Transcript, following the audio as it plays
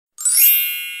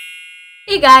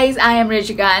Hey guys, I am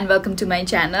Rejika and welcome to my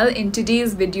channel. In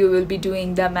today's video, we'll be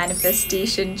doing the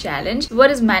manifestation challenge.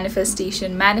 What is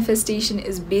manifestation? Manifestation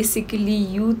is basically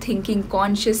you thinking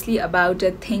consciously about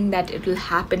a thing that it will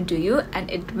happen to you, and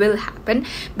it will happen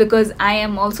because I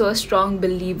am also a strong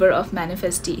believer of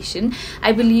manifestation.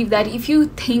 I believe that if you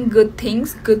think good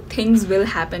things will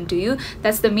happen to you.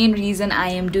 That's the main reason I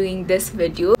am doing this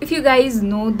video. If you guys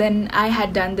know, then I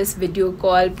had done this video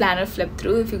called Planner Flip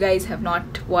Through. If you guys have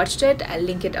not watched it, I'll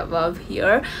link it above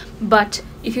here, but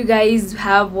if you guys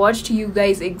have watched, you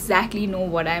guys exactly know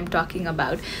what I'm talking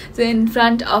about. So in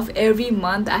front of every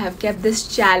month I have kept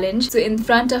this challenge. So in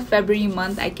front of February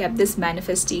month I kept this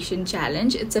manifestation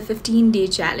challenge. It's a 15-day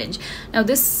challenge. Now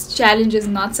this challenge is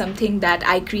not something that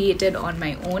I created on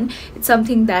my own. It's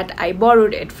something that I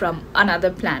borrowed it from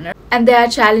another planner. And there are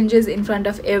challenges in front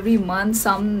of every month,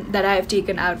 some that I have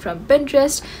taken out from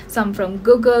Pinterest, some from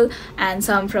Google, and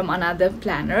some from another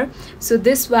planner. So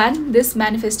this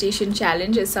manifestation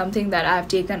challenge is something that I have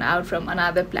taken out from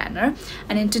another planner.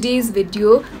 And in today's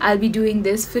video, I'll be doing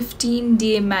this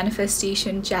 15-day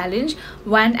manifestation challenge,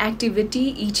 one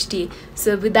activity each day.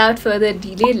 So without further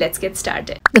delay, let's get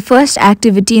started. The first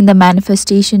activity in the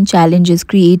manifestation challenge is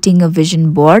creating a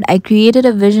vision board. I created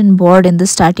a vision board in the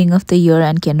starting of the year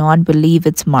and cannot believe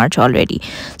it's March already.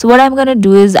 So what I'm gonna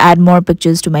do is add more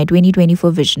pictures to my 2024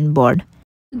 vision board.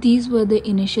 These were the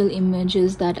initial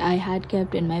images that I had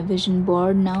kept in my vision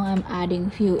board. Now I'm adding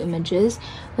few images.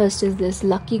 First is this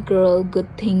lucky girl, good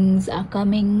things are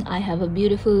coming, I have a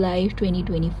beautiful life,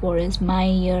 2024 is my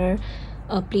year,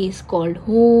 a place called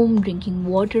home, drinking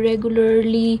water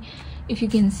regularly. If you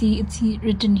can see, it's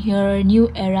written here,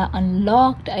 new era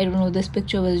unlocked. I don't know, this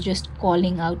picture was just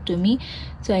calling out to me,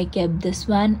 so I kept this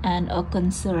one, and a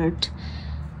concert.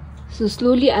 So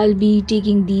slowly I'll be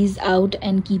taking these out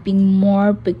and keeping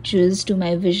more pictures to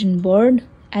my vision board.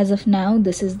 As of now,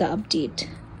 this is the update.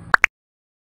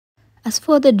 As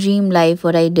for the dream life,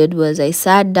 what I did was I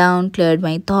sat down, cleared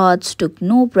my thoughts, took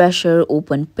no pressure,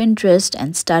 opened Pinterest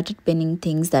and started pinning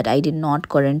things that I did not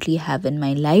currently have in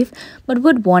my life but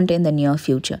would want in the near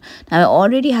future. Now I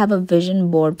already have a vision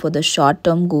board for the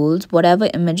short-term goals. Whatever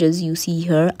images you see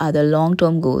here are the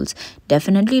long-term goals.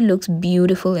 Definitely looks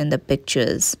beautiful in the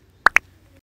pictures.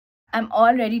 I'm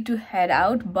all ready to head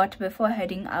out, but before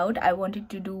heading out, I wanted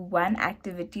to do one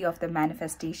activity of the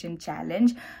manifestation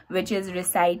challenge, which is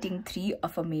reciting 3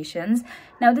 affirmations.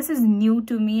 Now this is new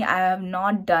to me. I have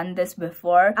not done this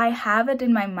before. I have it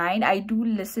in my mind. I do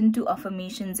listen to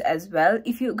affirmations as well.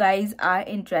 If you guys are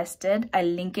interested, I'll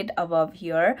link it above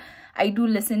here. I do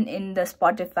listen in the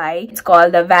Spotify. It's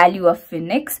called The Value of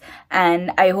Phoenix,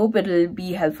 and I hope it'll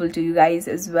be helpful to you guys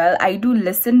as well. I do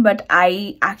listen, but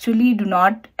I actually do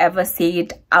not ever say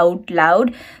it out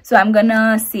loud. So I'm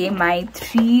gonna say my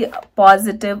 3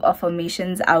 positive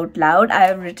affirmations out loud. I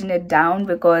have written it down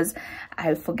because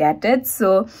I'll forget it.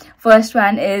 So first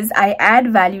one is, I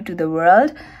add value to the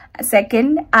world.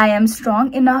 Second, I am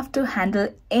strong enough to handle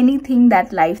anything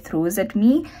that life throws at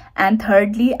me. And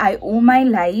thirdly, I own my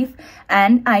life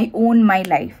and I own my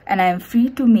life and I am free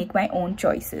to make my own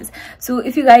choices. So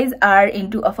if you guys are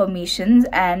into affirmations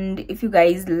and if you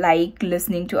guys like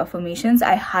listening to affirmations,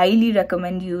 I highly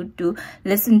recommend you to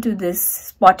listen to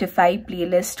this Spotify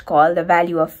playlist called The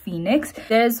Value of Phoenix.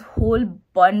 There's a whole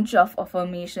bunch of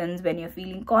affirmations when you're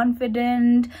feeling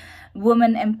confident,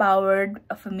 woman empowered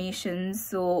affirmations,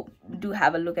 so do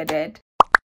have a look at it.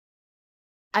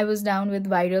 I was down with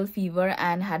viral fever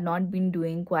and had not been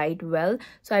doing quite well,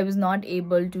 so I was not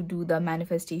able to do the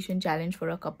manifestation challenge for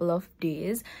a couple of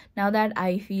days. Now that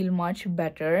I feel much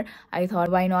better, I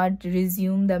thought why not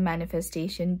resume the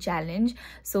manifestation challenge.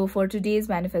 So for today's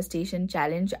manifestation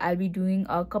challenge, I'll be doing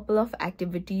a couple of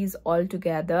activities all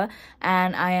together,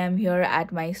 and I am here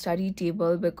at my study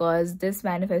table because this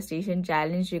manifestation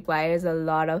challenge requires a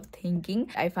lot of thinking.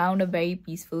 I found a very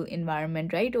peaceful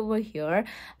environment right over here,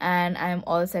 and I'm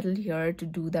all settled here to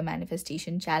do the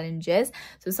manifestation challenges.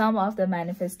 So some of the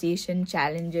manifestation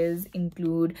challenges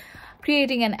include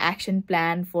creating an action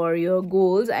plan for your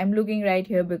goals. I'm looking right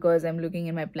here because I'm looking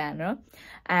in my planner.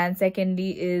 And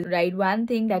secondly is write one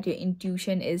thing that your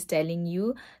intuition is telling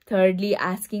you. Thirdly,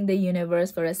 asking the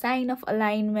universe for a sign of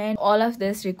alignment. All of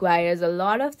this requires a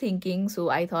lot of thinking, so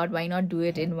I thought why not do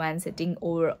it in one sitting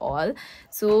overall.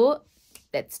 So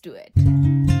let's do it.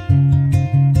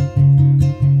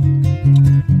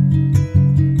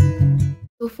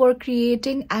 So for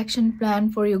creating action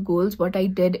plan for your goals, what I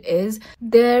did is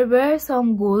there were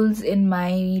some goals in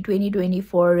my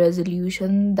 2024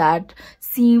 resolution that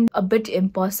seemed a bit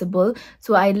impossible.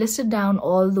 So I listed down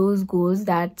all those goals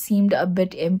that seemed a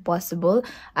bit impossible.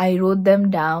 I wrote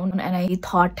them down and I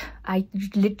thought I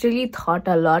literally thought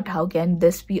a lot, how can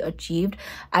this be achieved?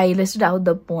 I listed out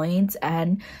the points,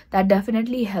 and that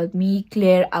definitely helped me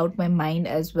clear out my mind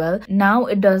as well. Now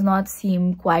it does not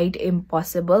seem quite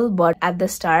impossible, but at the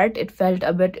start it felt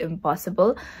a bit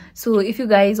impossible. So if you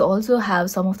guys also have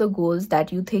some of the goals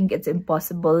that you think it's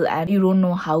impossible and you don't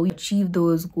know how you achieve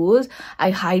those goals,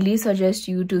 I highly suggest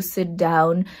you to sit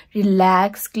down,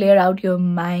 relax, clear out your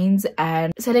minds,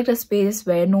 and select a space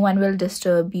where no one will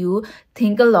disturb you.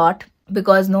 Think a lot,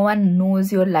 because no one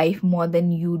knows your life more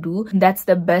than you do. That's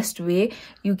the best way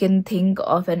you can think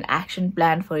of an action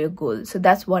plan for your goal. So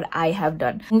that's what I have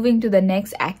done. Moving to the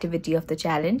next activity of the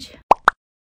challenge.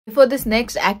 For this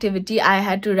next activity, I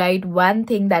had to write one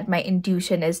thing that my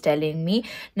intuition is telling me.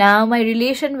 Now, my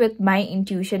relation with my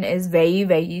intuition is very,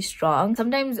 very strong.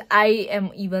 Sometimes I am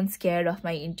even scared of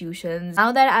my intuitions.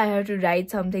 Now that I have to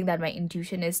write something that my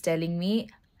intuition is telling me,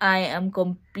 I am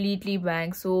completely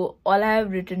blank. So all I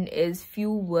have written is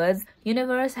few words.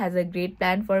 Universe has a great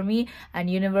plan for me,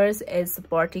 and universe is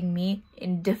supporting me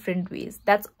in different ways.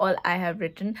 That's all I have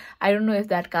written. I don't know if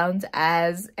that counts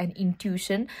as an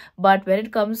intuition, but when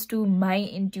it comes to my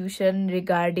intuition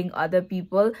regarding other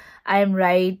people, I am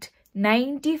right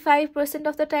 95%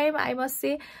 of the time, I must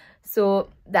say. So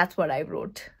that's what I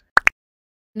wrote.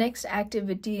 Next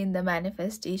activity in the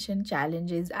manifestation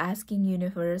challenge is asking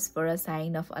universe for a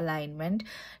sign of alignment.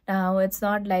 Now, it's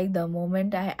not like the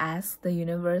moment I ask the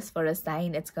universe for a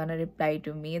sign, it's gonna reply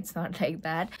to me. It's not like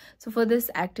that. So for this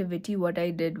activity, what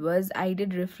I did was I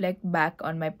did reflect back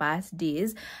on my past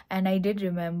days, and I did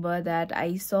remember that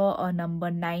I saw a number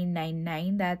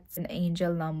 999. That's an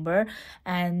angel number,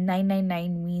 and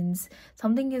 999 means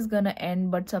something is gonna end,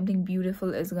 but something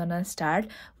beautiful is gonna start.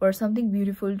 For something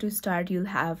beautiful to start, you'll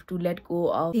have to let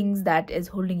go of things that is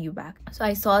holding you back. So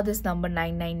I saw this number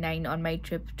 999 on my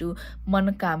trip to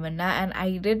Manokamana, and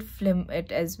I did film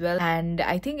it as well, and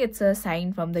I think it's a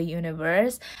sign from the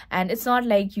universe. And it's not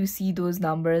like you see those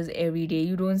numbers every day.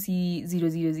 You don't see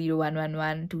 000,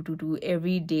 111, 222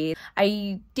 every day.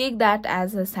 I take that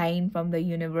as a sign from the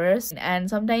universe. And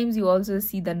sometimes you also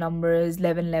see the numbers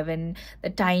 1111,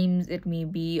 the times it may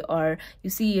be, or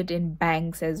you see it in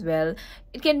banks as well.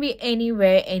 It can be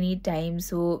anywhere, anytime.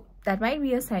 So that might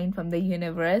be a sign from the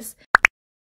universe.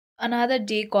 Another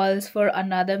day calls for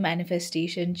another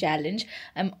manifestation challenge.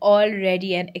 I'm all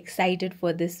ready and excited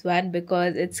for this one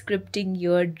because it's scripting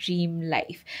your dream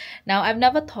life. Now, I've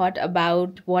never thought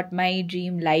about what my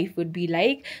dream life would be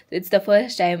like. It's the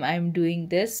first time I'm doing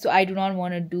this. So I do not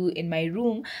want to do in my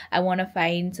room. I want to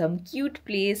find some cute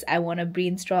place. I want to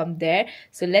brainstorm there.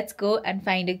 So let's go and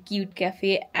find a cute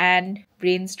cafe and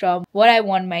brainstorm what I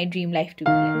want my dream life to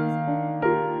be like.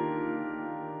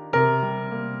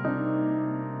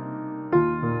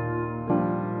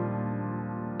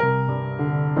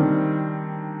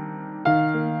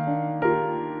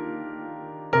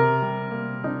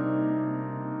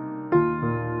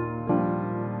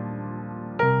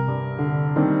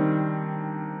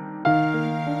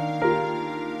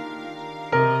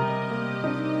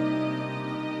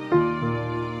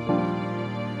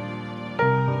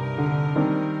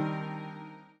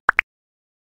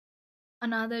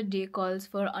 Another day calls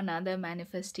for another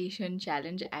manifestation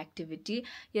challenge activity.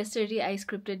 Yesterday, I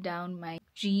scripted down my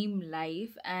dream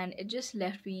life, and it just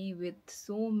left me with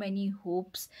so many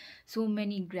hopes, so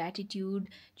many gratitude,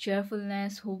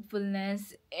 cheerfulness,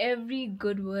 hopefulness, every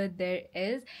good word there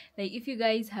is. Like, if you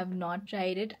guys have not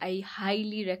tried it, I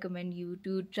highly recommend you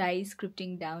to try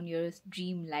scripting down your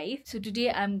dream life. So today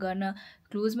I'm gonna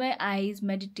close my eyes,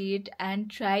 meditate,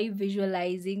 and try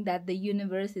visualizing that the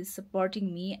universe is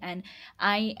supporting me and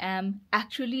I am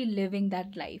actually living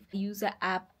that life. I use an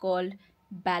app called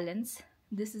Balance.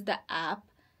 This is the app.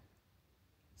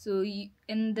 So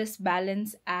in this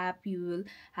Balance app, you will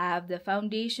have the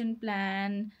foundation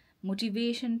plan,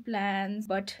 motivation plans,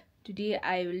 but today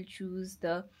I will choose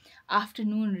the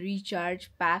afternoon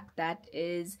recharge pack, that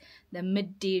is the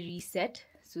midday reset.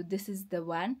 So this is the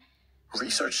one.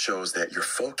 Research shows that your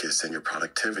focus and your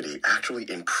productivity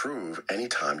actually improve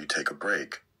anytime you take a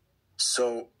break.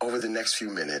 So over the next few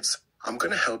minutes, I'm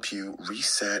going to help you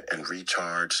reset and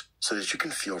recharge so that you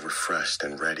can feel refreshed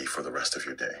and ready for the rest of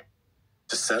your day.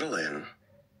 To settle in,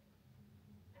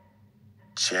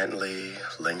 gently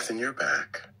lengthen your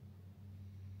back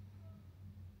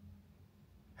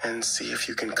and see if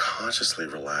you can consciously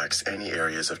relax any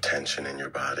areas of tension in your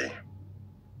body.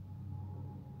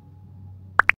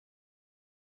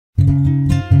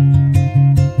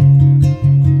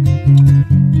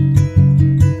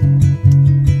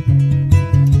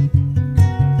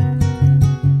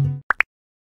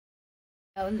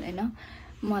 होइन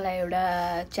मलाई एउटा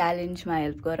च्यालेन्जमा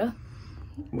help गर.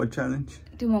 What challenge?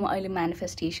 त्यो म अहिले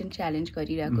manifestation challenge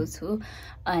गरिरहेको छु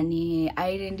अनि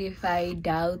identify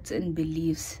doubts and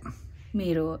beliefs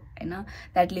मेरो हैन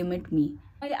that limit me.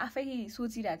 मैले आफै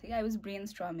सोचिरहेको थिएँ I was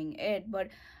brainstorming it but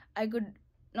I could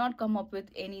not come up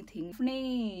with anything.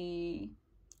 आफ्नै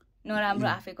नराम्रो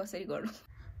आफै कसरी गर्नु.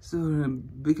 So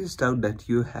biggest doubt that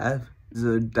you have is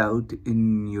a doubt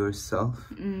in yourself.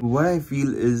 What I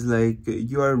feel is like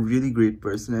you are a really great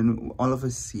person and all of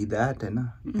us see that and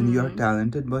you are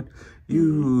talented, but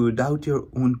you doubt your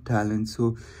own talent.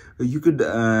 So you could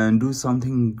do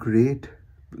something great,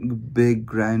 big,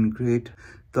 grand, great.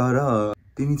 तर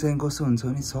तिमी चाहिँ कसो हुन्छ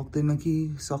भने सक्दैन कि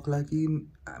सक्ला कि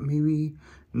maybe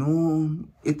no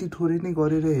यति थोरै नै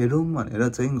गरेर हेरौँ भनेर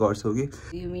चाहिँ गर्छौ के.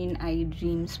 You mean I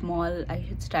dream small, I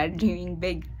should start dreaming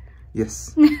big?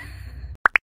 Yes.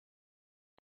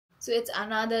 So it's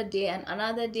another day and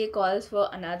another day calls for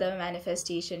another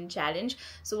manifestation challenge.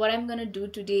 So what I'm gonna do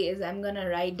today is I'm gonna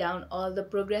write down all the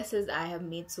progresses I have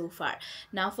made so far.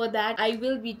 Now for that I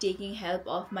will be taking help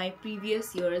of my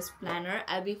previous year's planner.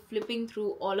 I'll be flipping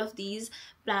through all of these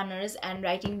planners and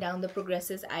writing down the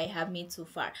progresses I have made so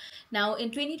far. Now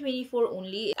in 2024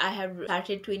 only I have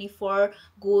started 24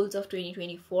 goals of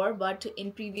 2024, but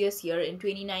in previous year in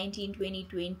 2019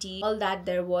 2020 all that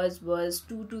there was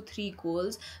 2 to 3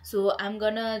 goals. So I'm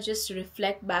gonna just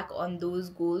reflect back on those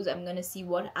goals. I'm gonna see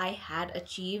what I had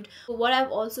achieved. So what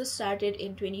I've also started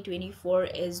in 2024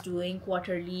 is doing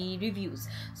quarterly reviews.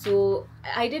 So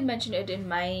I did mention it in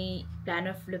my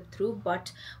planner flip through,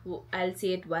 but I'll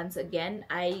say it once again.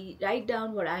 I write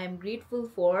down what I am grateful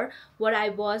for, what I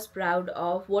was proud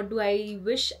of, what do I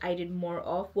wish I did more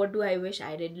of, what do I wish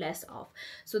I did less of.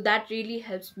 So that really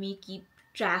helps me keep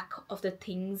track of the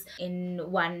things in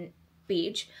one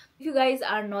page. If you guys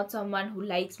are not someone who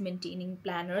likes maintaining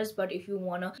planners, but if you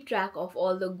want to keep track of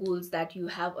all the goals that you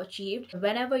have achieved,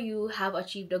 whenever you have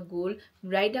achieved a goal,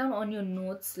 write down on your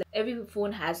notes. Every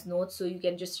phone has notes, so you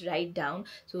can just write down,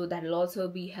 so that will also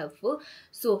be helpful.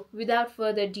 So without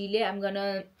further delay, I'm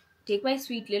gonna take my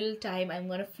sweet little time. I'm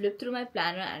gonna flip through my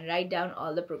planner and write down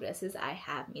all the progresses I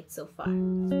have made so far.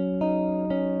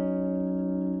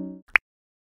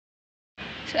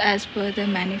 So as per the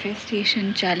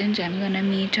manifestation challenge, I'm gonna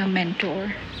meet a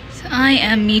mentor. So I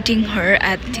am meeting her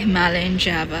at the Himalayan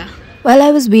Java. While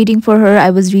I was waiting for her, I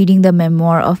was reading the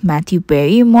memoir of Matthew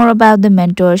Perry. More about the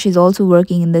mentor, she's also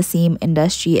working in the same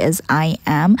industry as I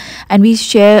am, and we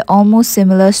share almost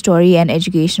similar story and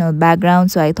educational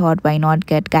background, so I thought why not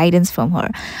get guidance from her.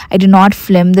 I did not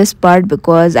film this part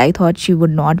because I thought she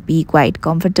would not be quite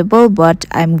comfortable, but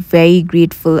I'm very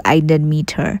grateful I did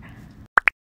meet her.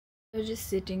 I was just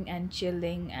sitting and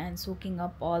chilling and soaking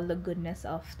up all the goodness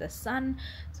of the sun.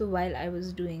 So while I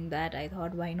was doing that, I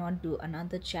thought why not do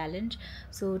another challenge.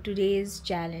 So today's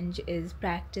challenge is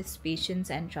practice patience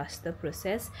and trust the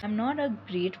process. I'm not a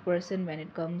great person when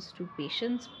it comes to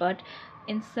patience, but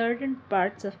in certain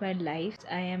parts of my life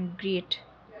I am great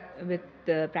with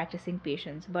practicing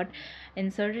patience, but in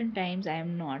certain times I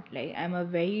am not. Like, I'm a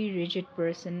very rigid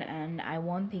person and I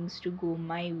want things to go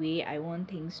my way, I want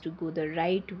things to go the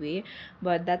right way,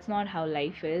 but that's not how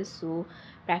life is. So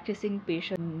practicing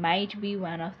patience might be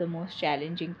one of the most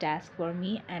challenging tasks for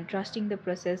me, and trusting the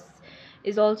process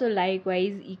is also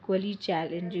likewise equally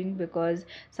challenging, because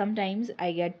sometimes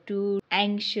I get too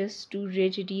anxious, too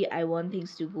rigidity. I want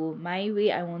things to go my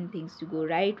way, I want things to go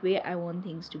right way, I want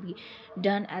things to be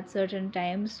done at certain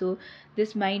times. So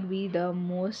this might be the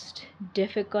most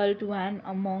difficult one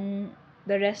among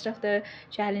the rest of the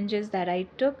challenges that I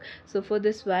took. So for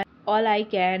this one, all I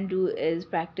can do is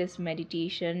practice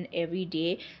meditation every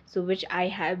day, so which I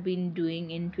have been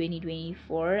doing in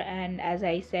 2024. And as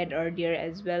I said earlier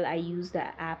as well, I use the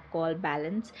app called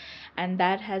Balance, and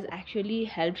that has actually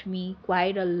helped me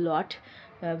quite a lot.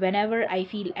 Whenever I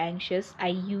feel anxious, I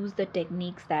use the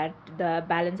techniques that the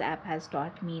Balance app has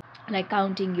taught me, like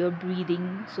counting your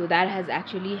breathing. So that has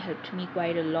actually helped me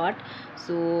quite a lot.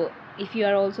 So if you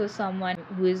are also someone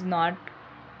who is not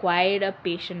quite a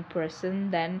patient person,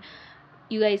 then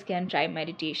you guys can try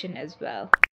meditation as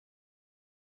well.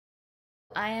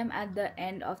 I am at the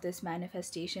end of this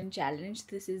manifestation challenge.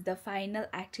 This is the final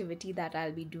activity that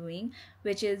I'll be doing,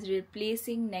 which is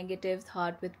replacing negative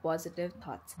thought with positive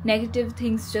thoughts. Negative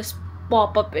things just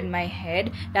pop up in my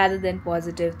head rather than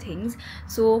positive things.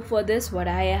 So for this, what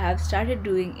I have started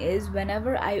doing is,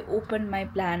 whenever I open my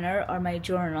planner or my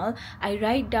journal, I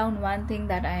write down one thing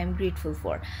that I am grateful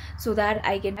for, so that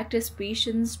I can practice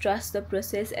patience, trust the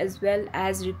process, as well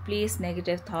as replace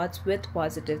negative thoughts with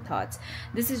positive thoughts.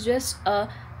 This is just a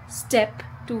step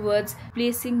towards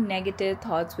placing negative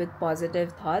thoughts with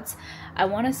positive thoughts. I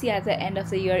want to see at the end of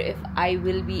the year if I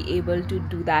will be able to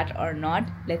do that or not.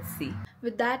 Let's see.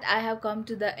 With that, I have come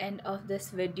to the end of this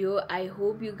video. I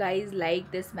hope you guys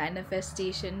like this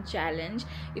manifestation challenge.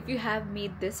 If you have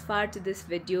made this far to this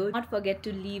video, do not forget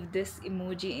to leave this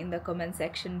emoji in the comment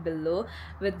section below.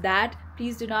 With that,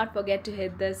 please do not forget to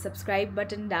hit the subscribe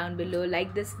button down below,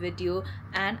 like this video,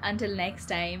 and until next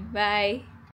time, bye.